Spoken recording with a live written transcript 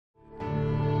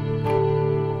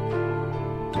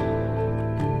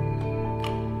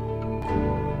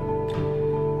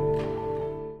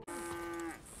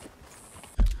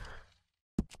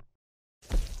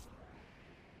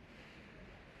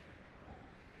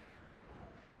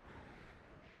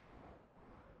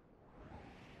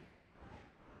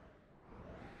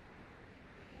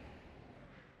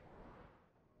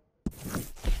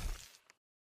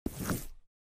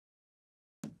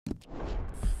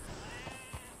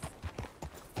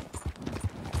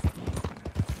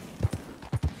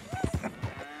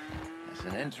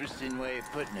That's an interesting way of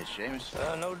putting it,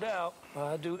 Seamus. No doubt.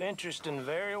 I do interesting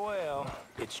very well.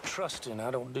 It's trusting I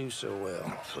don't do so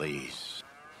well. Please.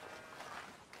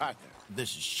 Arthur,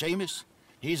 this is Seamus.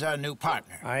 He's our new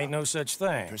partner. I ain't no such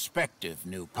thing. Prospective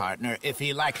new partner, if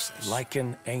he likes us.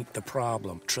 Liking ain't the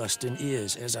problem. Trusting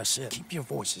is, as I said. Keep your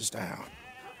voices down.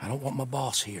 I don't want my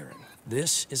boss hearing.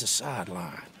 This is a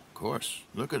sideline. Of course.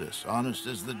 Look at us. Honest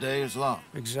as the day is long.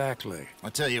 Exactly.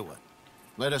 I'll tell you what.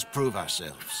 Let us prove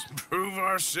ourselves. Prove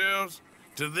ourselves?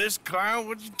 To this clown?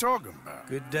 What you talking about?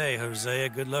 Good day, Hosea.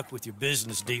 Good luck with your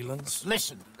business dealings.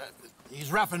 Listen,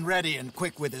 he's rough and ready and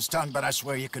quick with his tongue, but I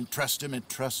swear you can trust him and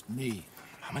trust me.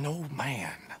 I'm an old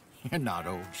man. You're not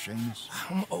old, Seamus.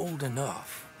 I'm old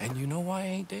enough. And you know I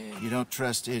ain't dead? You don't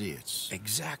trust idiots.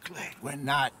 Exactly. We're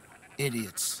not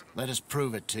idiots. Let us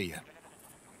prove it to you.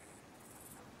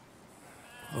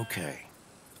 Okay.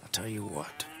 I'll tell you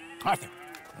what. Arthur.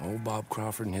 Old Bob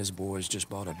Crawford and his boys just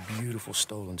bought a beautiful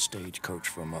stolen stagecoach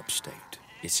from upstate.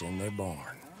 It's in their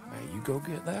barn. Now, you go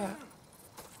get that,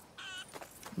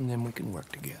 and then we can work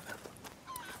together.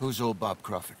 Who's old Bob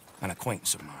Crawford? An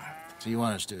acquaintance of mine. So you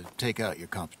want us to take out your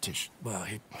competition? Well,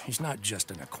 he's not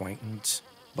just an acquaintance,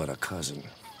 but a cousin.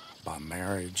 By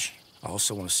marriage. I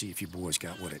also want to see if you boys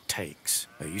got what it takes.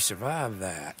 Now, you survive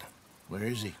that. Where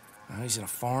is he? He's in a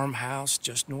farmhouse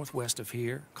just northwest of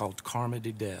here called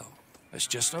Carmody Dell. It's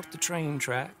just up the train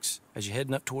tracks as you're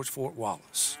heading up towards Fort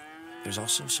Wallace. There's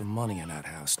also some money in that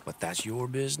house, but that's your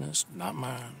business, not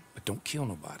mine. But don't kill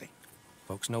nobody.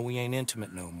 Folks know we ain't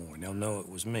intimate no more, and they'll know it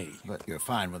was me. But you're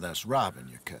fine with us robbing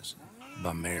your cousin?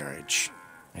 By marriage.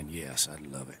 And yes, I'd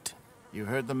love it. You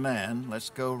heard the man.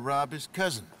 Let's go rob his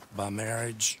cousin. By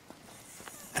marriage.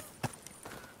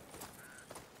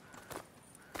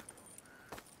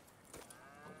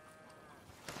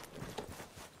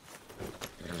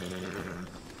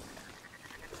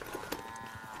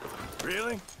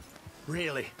 Really?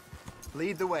 Really.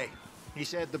 Lead the way. He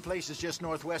said the place is just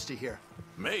northwest of here.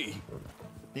 Me?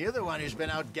 You're the one who's been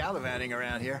out gallivanting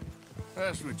around here.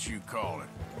 That's what you call it.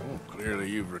 Well, clearly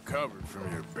you've recovered from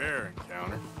your bear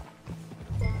encounter.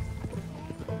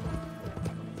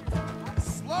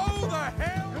 Slow the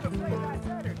hell! Could have played that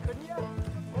better, couldn't you?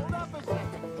 Hold up a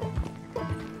second.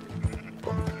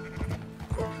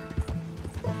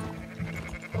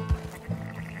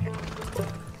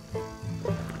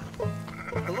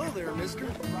 Hello there, mister.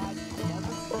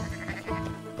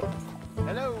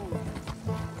 Hello.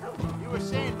 You were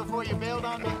saying before you bailed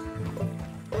on me?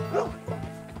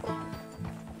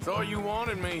 Thought you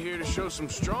wanted me here to show some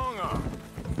strong arm.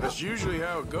 That's usually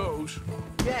how it goes.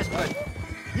 Yes, but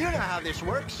you know how this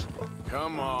works.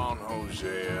 Come on,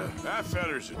 Hosea. That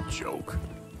feller's a joke.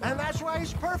 And that's why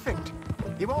he's perfect.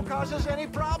 He won't cause us any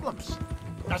problems.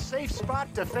 A safe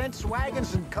spot to fence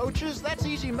wagons and coaches, that's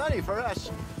easy money for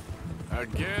us. I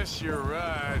guess you're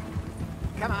right.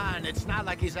 Come on, it's not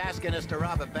like he's asking us to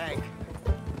rob a bank.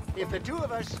 If the two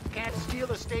of us can't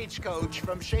steal a stagecoach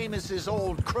from Seamus's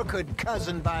old crooked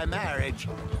cousin by marriage,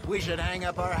 we should hang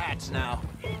up our hats now.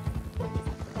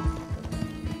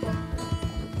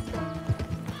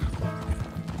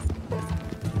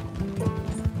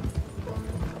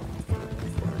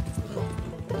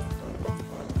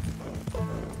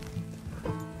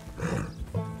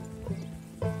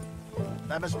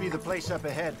 That must be the place up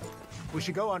ahead. We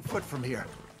should go on foot from here.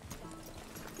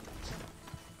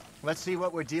 Let's see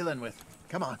what we're dealing with.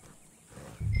 Come on.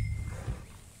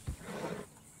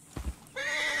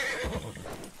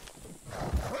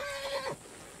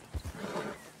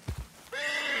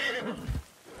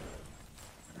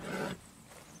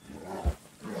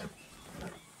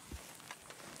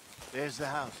 There's the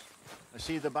house. I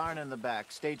see the barn in the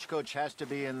back. Stagecoach has to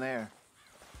be in there.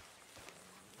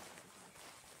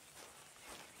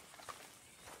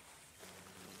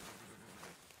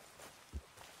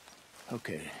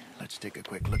 Okay, let's take a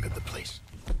quick look at the place.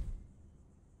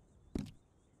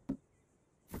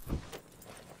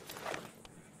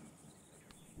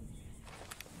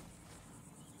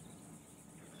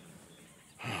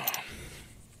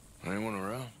 Anyone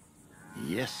around?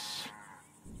 Yes.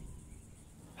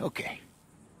 Okay.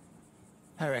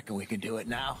 I reckon we can do it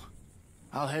now.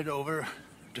 I'll head over,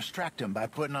 distract him by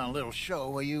putting on a little show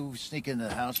while you sneak into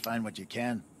the house, find what you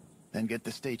can, then get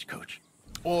the stagecoach.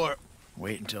 Or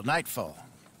wait until nightfall.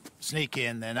 Sneak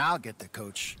in, then I'll get the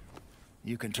coach.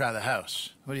 You can try the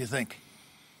house. What do you think?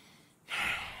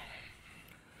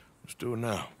 Let's do it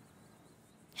now.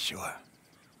 Sure.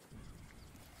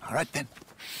 All right, then.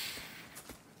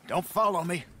 Don't follow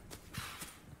me.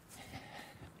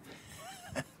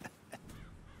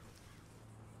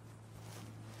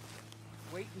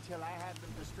 Wait until I have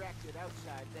them distracted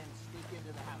outside, then sneak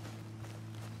into the house.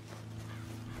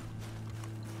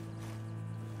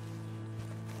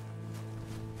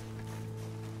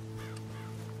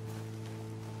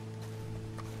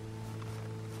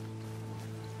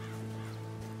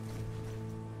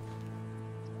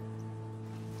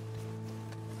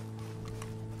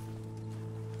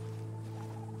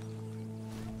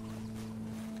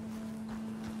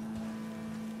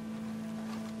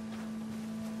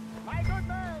 My good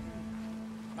man!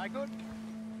 My good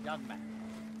young man.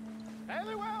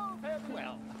 Fairly well, fairly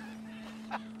well.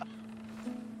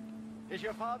 Is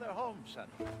your father home, son?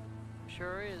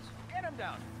 Sure is. Get him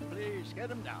down. Please,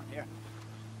 get him down here.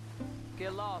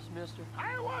 Get lost, mister.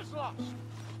 I was lost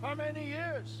for many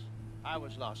years. I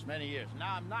was lost many years.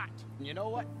 Now I'm not. And you know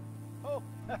what? Oh,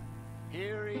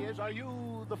 here he is. Are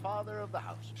you the father of the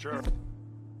house? Sure.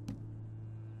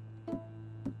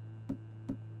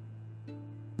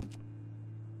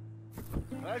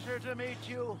 Pleasure to meet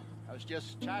you. I was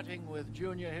just chatting with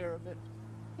Junior here a bit.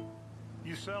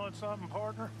 You selling something,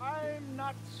 partner? I'm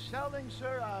not selling,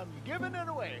 sir. I'm giving it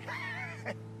away.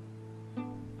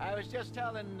 I was just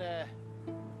telling,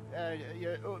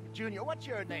 Junior, what's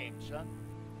your name, son?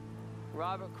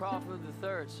 Robert Crawford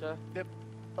III, sir.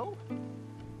 Oh,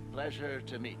 pleasure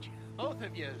to meet you. Both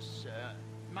of yous.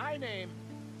 My name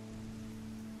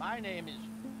is...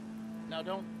 Now,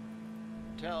 don't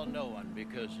tell no one,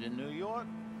 because in New York,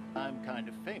 I'm kind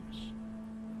of famous.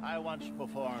 I once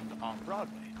performed on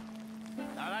Broadway.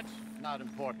 Now, that's not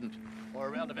important or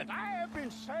relevant. I have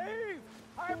been saved!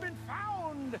 I've been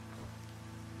found!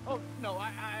 Oh, no,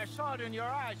 I saw it in your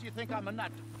eyes. You think I'm a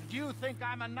nut. Do you think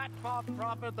I'm a nut, Bob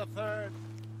Crawford III?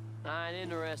 I ain't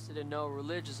interested in no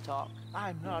religious talk.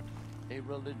 I'm not a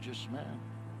religious man.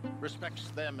 Respects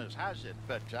them as has it,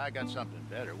 but I got something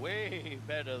better, way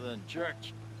better than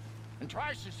church. And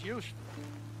twice as useful.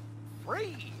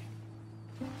 Free.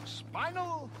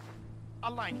 Spinal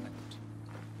alignment.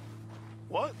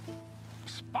 What?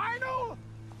 Spinal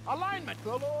alignment.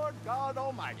 The Lord God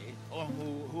Almighty, or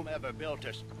whomever built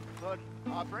us, put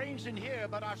our brains in here,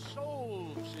 but our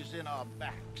souls is in our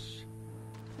backs.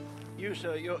 You,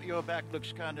 sir, your back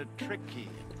looks kind of tricky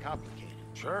and complicated.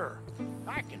 Sure.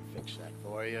 I can fix that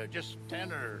for you. Just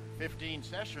 10 or 15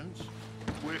 sessions.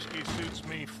 Whiskey suits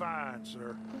me fine,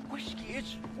 sir. Whiskey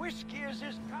is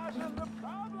his cause of the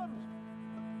problems.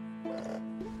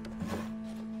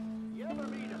 You ever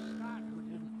meet a Scot who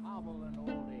didn't hobble in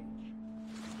old age?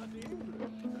 But the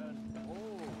English and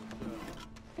old,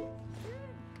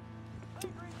 they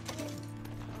drink gin.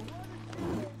 And what is it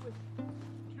made with?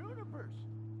 Junipers.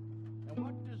 And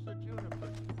what does the juniper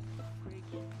do?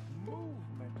 Creates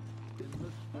movement in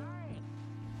the spine.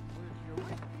 Whereas your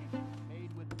whiskey,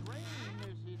 made with grain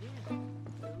as it is,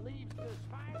 it leaves the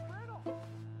spine brittle.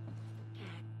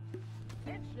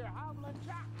 It's your hobbling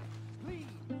jock.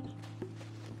 Please,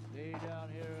 stay down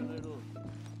here a little.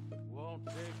 Won't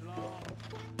take long.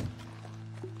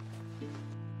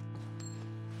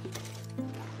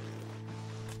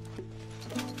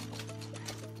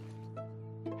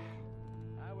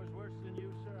 I was worse than you,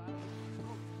 sir. I was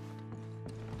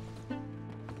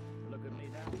Look at me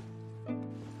now.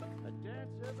 I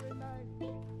dance every night.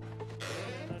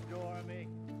 Women adore me.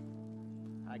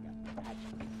 I got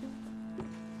magic.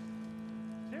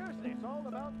 Seriously, it's all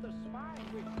about the spine.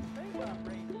 We think our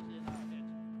brain is in our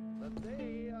heads, but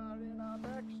they are in our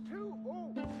backs too.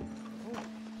 Oh,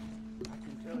 I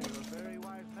can tell you're a very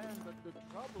wise man, but the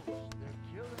troubles, they're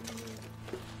killing me.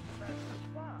 That's the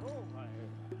spine. Oh, I know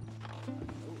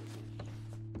it is.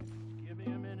 Give me a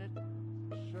minute,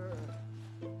 sir.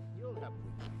 You'll have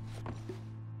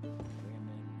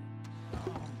women,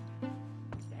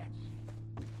 dancing.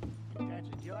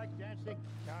 Do you like dancing?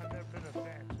 I've never been a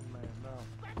dancing man, no.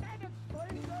 That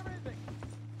explains everything.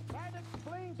 That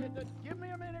explains it. Give me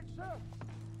a minute, sir.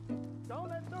 Don't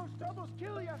let those troubles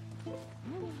kill you.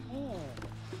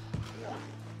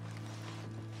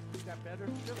 Is that better,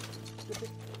 sir?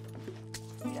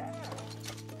 Yeah.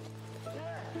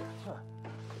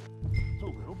 It's a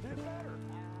little bit better.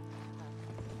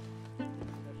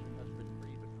 Session has been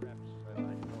free, but perhaps I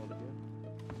might call again.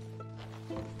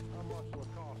 How much will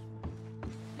it cost me?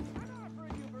 I'm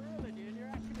offering you virility, and you're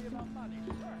asking me about money,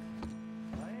 sir.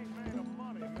 I ain't made of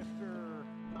money, mister.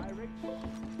 My rates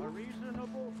are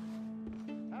reasonable.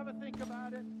 Have a think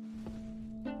about it.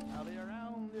 I'll be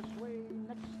around this way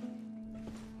next week.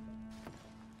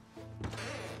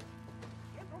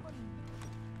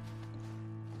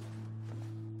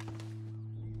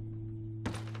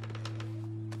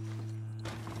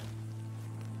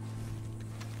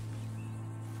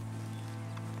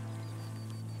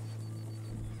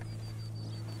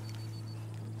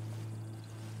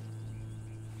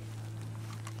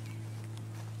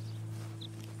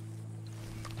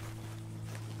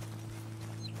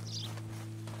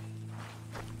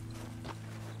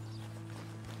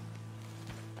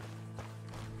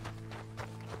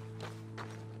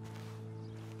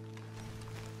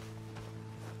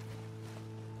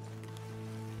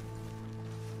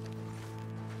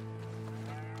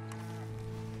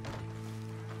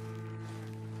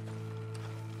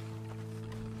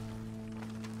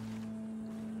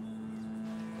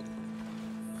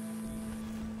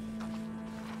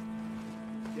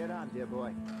 Get on, dear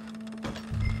boy.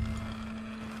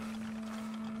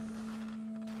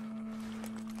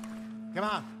 Come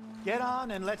on, get on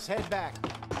and let's head back.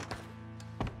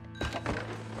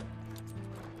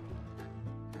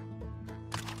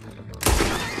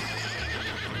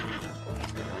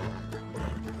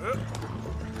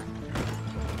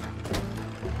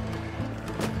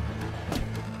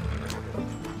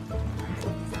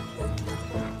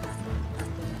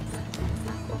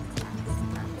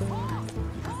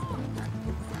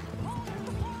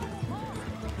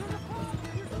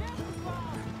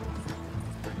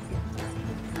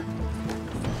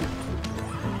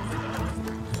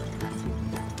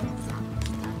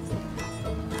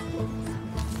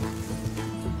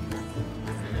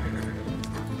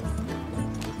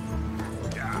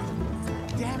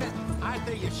 Damn it!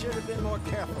 Arthur, you should have been more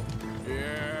careful.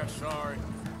 Yeah, sorry.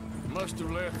 Must have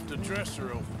left the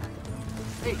dresser open.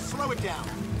 Hey, slow it down.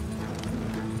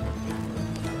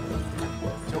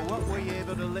 So what were you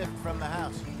able to lift from the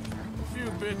house? A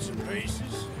few bits and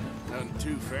pieces. Nothing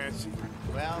too fancy.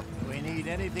 Well, we need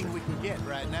anything we can get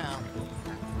right now.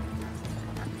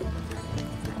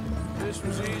 This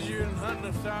was easier than hunting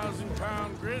a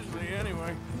 1,000-pound grizzly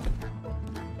anyway.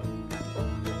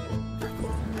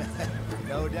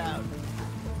 No doubt.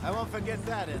 I won't forget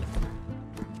that, in.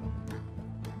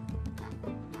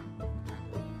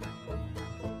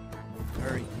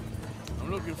 Hurry. I'm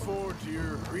looking forward to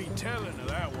your retelling of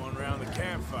that one around the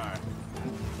campfire.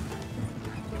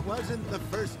 It wasn't the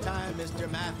first time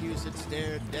Mr. Matthews had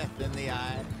stared death in the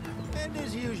eye. And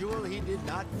as usual, he did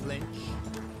not flinch.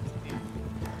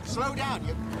 Slow down.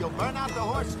 You'll burn out the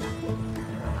horses.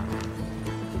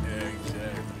 Yeah,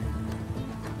 exactly.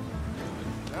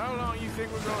 How long you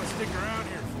think we're gonna stick around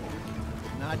here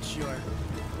for? Not sure.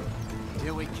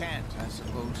 Till we can't, I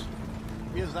suppose.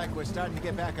 Feels like we're starting to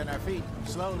get back on our feet,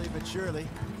 slowly but surely.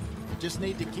 Just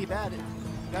need to keep at it.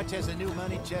 Dutch has a new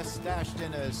money chest stashed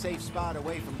in a safe spot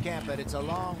away from camp, but it's a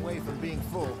long way from being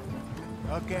full.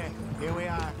 Okay, here we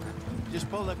are. Just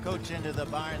pull the coach into the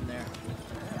barn there.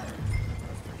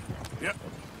 Yep.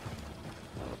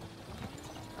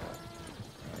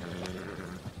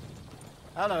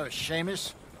 Hello,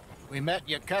 Seamus. We met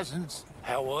your cousins.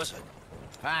 How was it?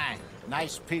 Fine.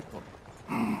 Nice people.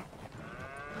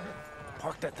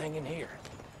 Park that thing in here.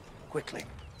 Quickly.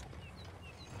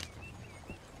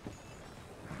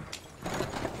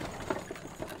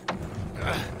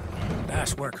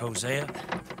 Nice work, Hosea.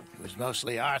 It was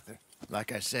mostly Arthur.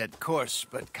 Like I said, coarse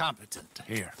but competent.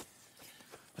 Here.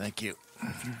 Thank you.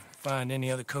 Find any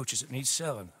other coaches that need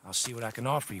selling. I'll see what I can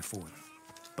offer you for them.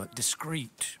 But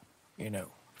discreet, you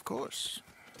know. Of course.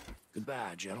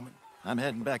 Goodbye, gentlemen. I'm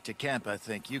heading back to camp, I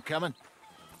think. You coming?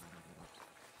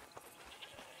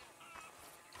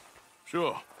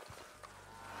 Sure.